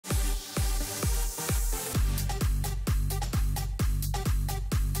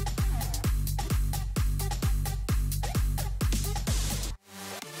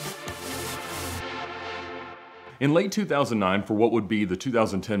In late 2009, for what would be the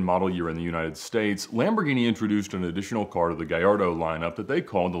 2010 model year in the United States, Lamborghini introduced an additional car to the Gallardo lineup that they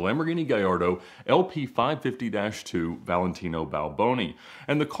called the Lamborghini Gallardo LP550-2 Valentino Balboni.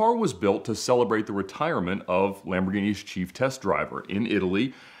 And the car was built to celebrate the retirement of Lamborghini's chief test driver in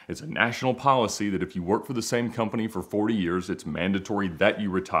Italy. It's a national policy that if you work for the same company for 40 years, it's mandatory that you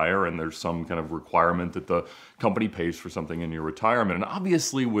retire, and there's some kind of requirement that the company pays for something in your retirement. And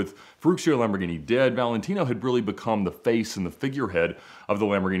obviously with Ferruccio Lamborghini dead, Valentino had really become the face and the figurehead of the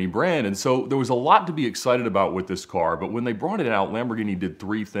Lamborghini brand. And so there was a lot to be excited about with this car, but when they brought it out, Lamborghini did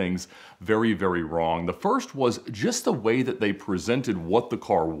three things very, very wrong. The first was just the way that they presented what the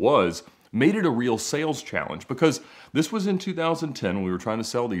car was made it a real sales challenge, because this was in 2010 when we were trying to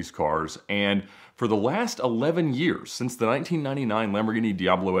sell these cars, and for the last 11 years, since the 1999 Lamborghini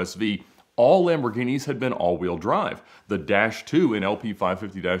Diablo SV, all Lamborghinis had been all-wheel drive. The Dash 2 in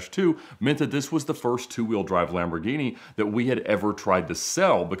LP550-2 meant that this was the first two-wheel drive Lamborghini that we had ever tried to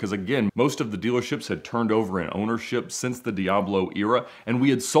sell, because again, most of the dealerships had turned over in ownership since the Diablo era, and we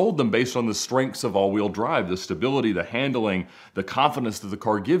had sold them based on the strengths of all-wheel drive, the stability, the handling, the confidence that the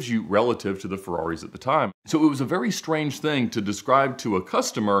car gives you relative to the Ferraris at the time. So it was a very strange thing to describe to a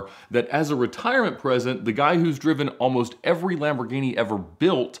customer that as a retirement present, the guy who's driven almost every Lamborghini ever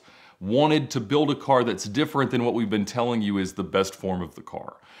built wanted to build a car that's different than what we've been telling you is the best form of the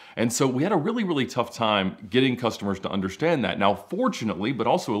car. And so we had a really, really tough time getting customers to understand that. Now, fortunately, but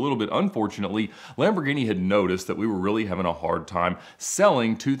also a little bit unfortunately, Lamborghini had noticed that we were really having a hard time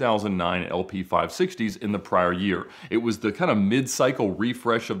selling 2009 LP560s in the prior year. It was the kind of mid-cycle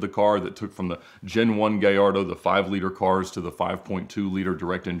refresh of the car that took from the Gen 1 Gallardo, the 5-liter cars, to the 5.2-liter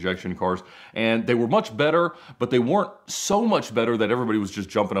direct injection cars. And they were much better, but they weren't so much better that everybody was just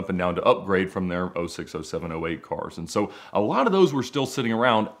jumping up and down to upgrade from their 06, 07, 08 cars. And so a lot of those were still sitting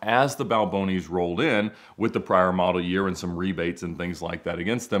around as the Balbonis rolled in with the prior model year and some rebates and things like that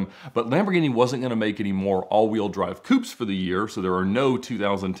against them. But Lamborghini wasn't going to make any more all-wheel drive coupes for the year, so there are no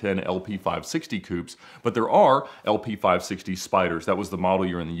 2010 LP560 coupes, but there are LP560 Spyders. That was the model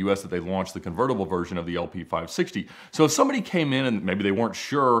year in the US that they launched the convertible version of the LP560. So if somebody came in and maybe they weren't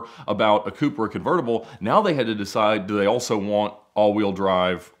sure about a coupe or a convertible, now they had to decide, do they also want all-wheel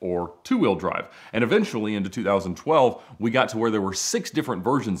drive or two-wheel drive? And eventually into 2012, we got to where there were 6 different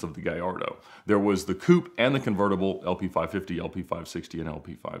versions of the Gallardo. There was the coupe and the convertible, LP550, LP560, and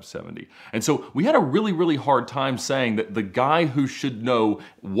LP570. And so we had a really, really hard time saying that the guy who should know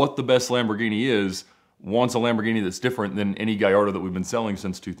what the best Lamborghini is wants a Lamborghini that's different than any Gallardo that we've been selling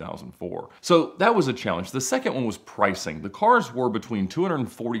since 2004. So that was a challenge. The second one was pricing. The cars were between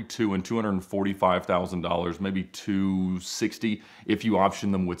 $242,000 and $245,000, maybe $260,000 if you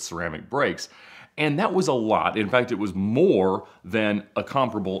option them with ceramic brakes. And that was a lot. In fact, it was more than a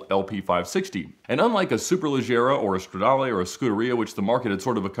comparable LP560. And unlike a Superleggera or a Stradale or a Scuderia, which the market had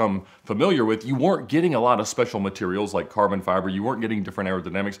sort of become familiar with, you weren't getting a lot of special materials like carbon fiber. You weren't getting different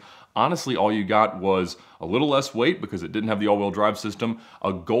aerodynamics. Honestly, all you got was a little less weight because it didn't have the all-wheel drive system,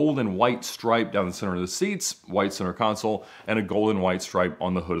 a gold and white stripe down the center of the seats, white center console, and a gold and white stripe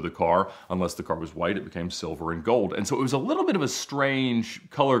on the hood of the car. Unless the car was white, it became silver and gold. And so it was a little bit of a strange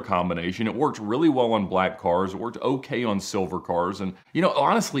color combination. It worked really well on black cars. It worked okay on silver cars. And, you know,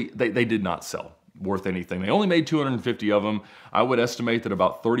 honestly, they did not sell worth anything. They only made 250 of them. I would estimate that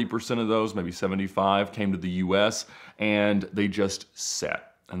about 30% of those, maybe 75, came to the US, and they just sat.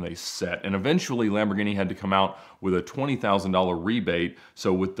 And they set. And eventually Lamborghini had to come out with a $20,000 rebate.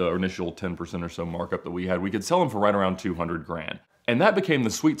 So with the initial 10% or so markup that we had, we could sell them for right around 200 grand. And that became the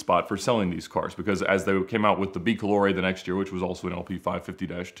sweet spot for selling these cars, because as they came out with the Bicolore the next year, which was also an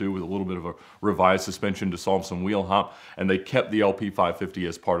LP550-2 with a little bit of a revised suspension to solve some wheel hop, and they kept the LP550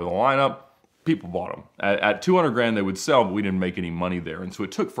 as part of the lineup, people bought them. At 200 grand they would sell, but we didn't make any money there. And so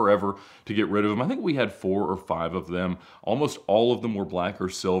it took forever to get rid of them. I think we had 4 or 5 of them. Almost all of them were black or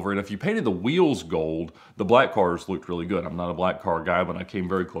silver. And if you painted the wheels gold, the black cars looked really good. I'm not a black car guy, but I came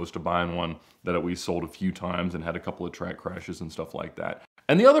very close to buying one that we sold a few times and had a couple of track crashes and stuff like that.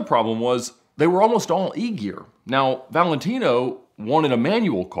 And the other problem was they were almost all E-gear. Now, Valentino wanted a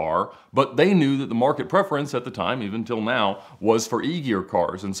manual car, but they knew that the market preference at the time, even till now, was for E-gear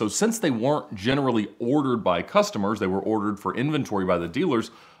cars. And so since they weren't generally ordered by customers, they were ordered for inventory by the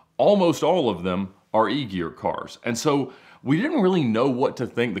dealers, almost all of them are E-gear cars. And so we didn't really know what to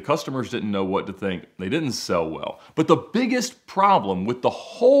think. The customers didn't know what to think. They didn't sell well. But the biggest problem with the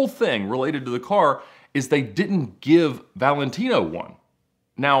whole thing related to the car is they didn't give Valentino one.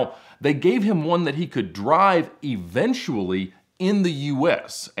 Now, they gave him one that he could drive eventually in the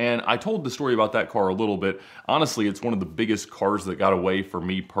US. And I told the story about that car a little bit. Honestly, it's one of the biggest cars that got away for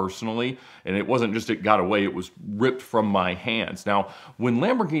me personally. And it wasn't just it got away, it was ripped from my hands. Now, when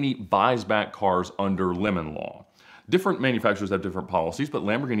Lamborghini buys back cars under lemon law, different manufacturers have different policies, but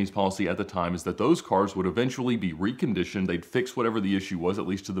Lamborghini's policy at the time is that those cars would eventually be reconditioned. They'd fix whatever the issue was, at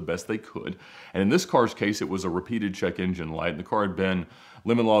least to the best they could. And in this car's case, it was a repeated check engine light. The car had been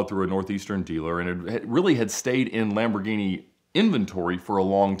lemon lawed through a Northeastern dealer, and it really had stayed in Lamborghini inventory for a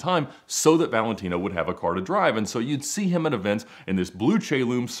long time so that Valentino would have a car to drive. And so you'd see him at events in this blue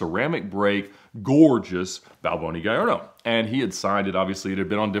Chelum ceramic brake, gorgeous Balboni Gallardo. And he had signed it, obviously. It had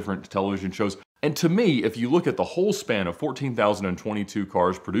been on different television shows. And to me, if you look at the whole span of 14,022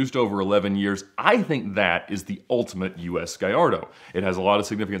 cars produced over 11 years, I think that is the ultimate US Gallardo. It has a lot of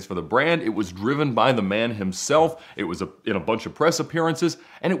significance for the brand. It was driven by the man himself. It was in a bunch of press appearances,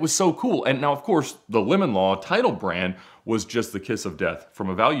 and it was so cool. And now, of course, the Lemon Law title brand was just the kiss of death from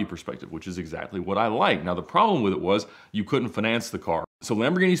a value perspective, which is exactly what I like. Now, the problem with it was you couldn't finance the car. So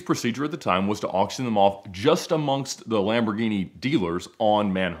Lamborghini's procedure at the time was to auction them off just amongst the Lamborghini dealers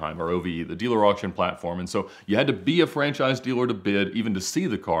on Mannheim, or OVE, the dealer auction platform. And so you had to be a franchise dealer to bid, even to see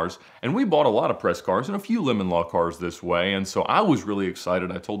the cars. And we bought a lot of press cars and a few Lemon Law cars this way. And so I was really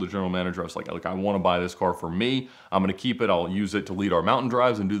excited. I told the general manager, I was like, look, I want to buy this car for me. I'm going to keep it. I'll use it to lead our mountain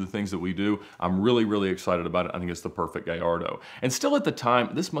drives and do the things that we do. I'm really, really excited about it. I think it's the perfect Gallardo. And still at the time,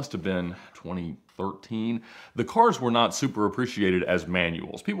 this must have been 2013, the cars were not super appreciated as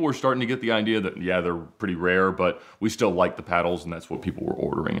manuals. People were starting to get the idea that, yeah, they're pretty rare, but we still like the paddles, and that's what people were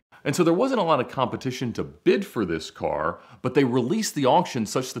ordering. And so there wasn't a lot of competition to bid for this car, but they released the auction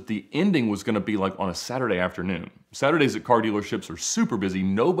such that the ending was going to be like on a Saturday afternoon. Saturdays at car dealerships are super busy.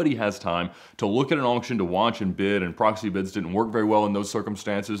 Nobody has time to look at an auction, to watch and bid, and proxy bids didn't work very well in those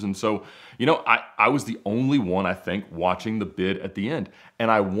circumstances. And so, you know, I was the only one, I think, watching the bid at the end.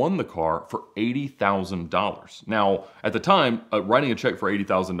 And I won the car for $80,000. Now, at the time, writing a check for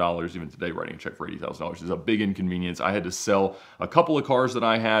 $80,000, even today writing a check for $80,000 is a big inconvenience. I had to sell a couple of cars that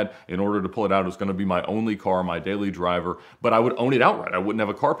I had in order to pull it out. It was going to be my only car, my daily driver, but I would own it outright. I wouldn't have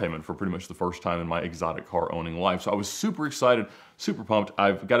a car payment for pretty much the first time in my exotic car owning life. So I was super excited, super pumped.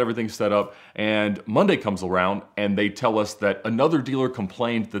 I've got everything set up, and Monday comes around and they tell us that another dealer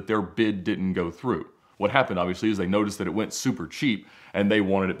complained that their bid didn't go through. What happened, obviously, is they noticed that it went super cheap and they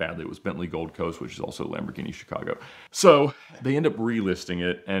wanted it badly. It was Bentley Gold Coast, which is also Lamborghini Chicago. So they end up relisting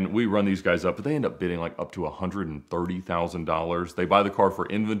it, and we run these guys up, but they end up bidding like up to $130,000. They buy the car for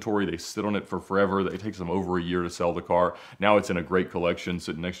inventory. They sit on it for forever. It takes them over a year to sell the car. Now it's in a great collection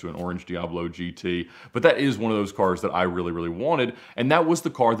sitting next to an orange Diablo GT. But that is one of those cars that I really, really wanted, and that was the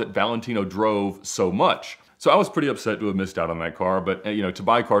car that Valentino drove so much. So I was pretty upset to have missed out on that car, but you know, to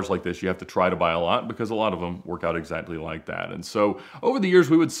buy cars like this, you have to try to buy a lot because a lot of them work out exactly like that. And so over the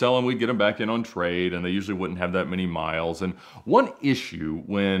years, we would sell them, we'd get them back in on trade, and they usually wouldn't have that many miles. And one issue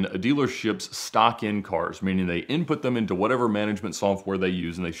when dealerships stock in cars, meaning they input them into whatever management software they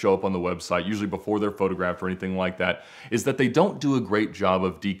use and they show up on the website, usually before they're photographed or anything like that, is that they don't do a great job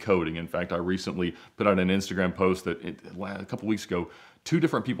of decoding. In fact, I recently put out an Instagram post that a couple weeks ago, 2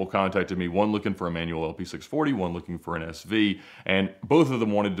 different people contacted me, one looking for a manual LP640, one looking for an SV, and both of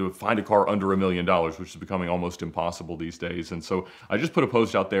them wanted to find a car under $1 million, which is becoming almost impossible these days. And so I just put a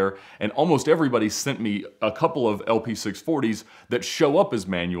post out there, and almost everybody sent me a couple of LP640s that show up as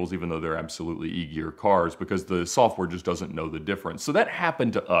manuals, even though they're absolutely E-gear cars, because the software just doesn't know the difference. So that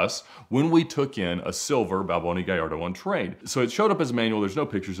happened to us when we took in a silver Balboni Gallardo on trade. So it showed up as a manual. There's no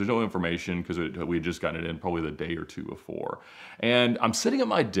pictures, there's no information, because we had just gotten it in probably the day or two before. And I'm sitting at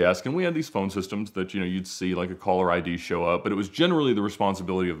my desk, and we had these phone systems that, you know, you'd see like a caller ID show up, but it was generally the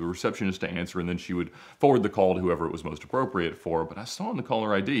responsibility of the receptionist to answer, and then she would forward the call to whoever it was most appropriate for. But I saw on the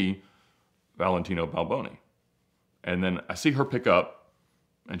caller ID, Valentino Balboni. And then I see her pick up,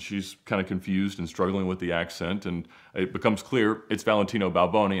 and she's kind of confused and struggling with the accent, and it becomes clear it's Valentino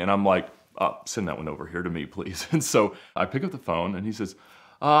Balboni, and I'm like, send that one over here to me, please. And so I pick up the phone, and he says,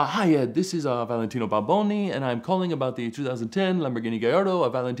 hi Ed, this is Valentino Balboni, and I'm calling about the 2010 Lamborghini Gallardo.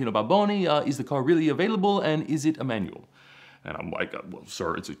 Valentino Balboni, is the car really available, and is it a manual? And I'm like, well,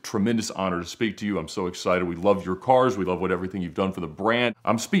 sir, it's a tremendous honor to speak to you. I'm so excited. We love your cars. We love everything you've done for the brand.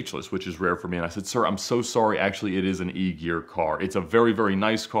 I'm speechless, which is rare for me. And I said, sir, I'm so sorry. Actually, it is an E-gear car. It's a very, very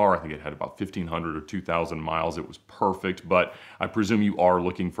nice car. I think it had about 1,500 or 2,000 miles. It was perfect, but I presume you are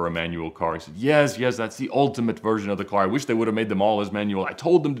looking for a manual car. He said, yes, yes, that's the ultimate version of the car. I wish they would have made them all as manual. I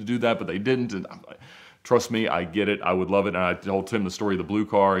told them to do that, but they didn't. And I'm like, trust me, I get it. I would love it. And I told Tim the story of the blue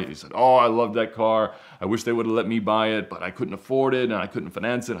car. He said, oh, I love that car. I wish they would have let me buy it, but I couldn't afford it and I couldn't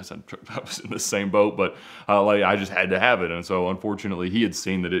finance it. I said, I was in the same boat, but I just had to have it. And so unfortunately, he had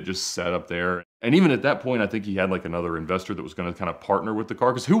seen that it just sat up there. And even at that point, I think he had like another investor that was going to kind of partner with the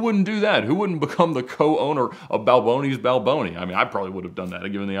car, because who wouldn't do that? Who wouldn't become the co-owner of Balboni's Balboni? I mean, I probably would have done that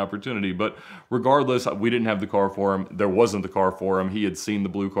given the opportunity, but regardless, we didn't have the car for him. There wasn't the car for him. He had seen the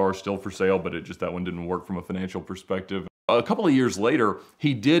blue car still for sale, but that one didn't work from a financial perspective. A couple of years later,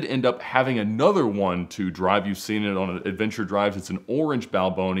 he did end up having another one to drive. You've seen it on Adventure Drives. It's an orange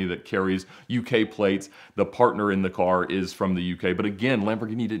Balboni that carries UK plates. The partner in the car is from the UK. But again,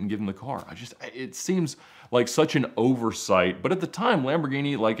 Lamborghini didn't give him the car. It seems like such an oversight. But at the time,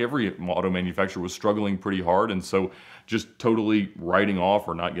 Lamborghini, like every auto manufacturer, was struggling pretty hard. And so just totally writing off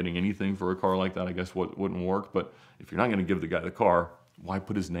or not getting anything for a car like that, I guess, wouldn't work. But if you're not going to give the guy the car, why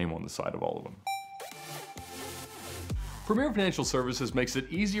put his name on the side of all of them? Premier Financial Services makes it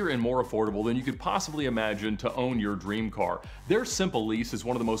easier and more affordable than you could possibly imagine to own your dream car. Their Simple Lease is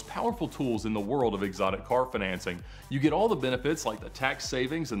one of the most powerful tools in the world of exotic car financing. You get all the benefits like the tax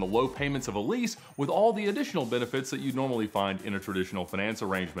savings and the low payments of a lease, with all the additional benefits that you normally find in a traditional finance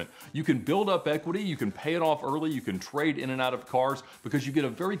arrangement. You can build up equity, you can pay it off early, you can trade in and out of cars, because you get a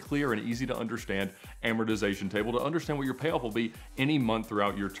very clear and easy to understand amortization table to understand what your payoff will be any month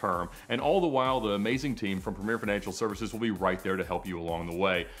throughout your term. And all the while, the amazing team from Premier Financial Services will be right there to help you along the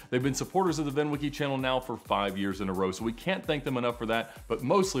way. They've been supporters of the VINwiki channel now for 5 years in a row, so we can't thank them enough for that, but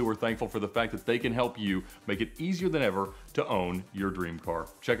mostly we're thankful for the fact that they can help you make it easier than ever to own your dream car.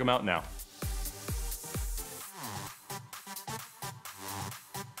 Check them out now.